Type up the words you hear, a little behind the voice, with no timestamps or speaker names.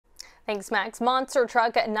Thanks, Max. Monster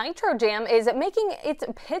Truck Nitro Jam is making its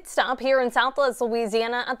pit stop here in Southwest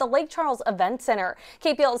Louisiana at the Lake Charles Event Center.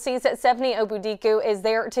 KPLC's Stephanie Obudiku is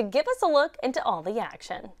there to give us a look into all the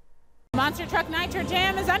action. Monster Truck Nitro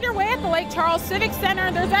Jam is underway at the Lake Charles Civic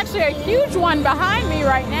Center. There's actually a huge one behind me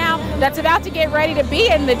right now that's about to get ready to be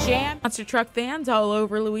in the jam. Monster Truck fans all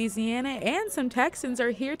over Louisiana and some Texans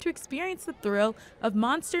are here to experience the thrill of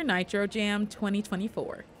Monster Nitro Jam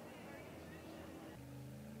 2024.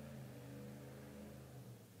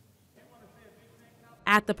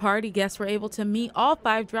 At the party, guests were able to meet all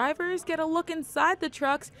 5 drivers, get a look inside the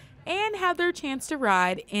trucks, and have their chance to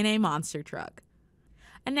ride in a monster truck.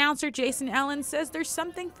 Announcer Jason Ellen says there's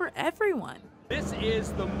something for everyone. This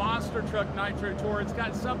is the Monster Truck Nitro Tour. It's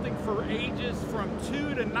got something for ages from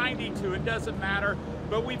 2 to 92. It doesn't matter.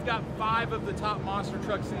 But we've got 5 of the top monster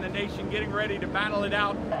trucks in the nation getting ready to battle it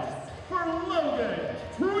out. For Logan,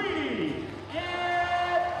 Tweedy,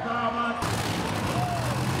 and Thomas.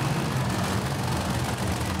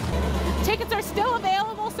 Tickets are still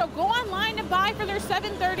available, so go online to buy for their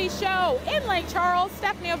 7:30 show in Lake Charles.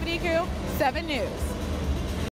 Stephanie Obudiku, 7 News.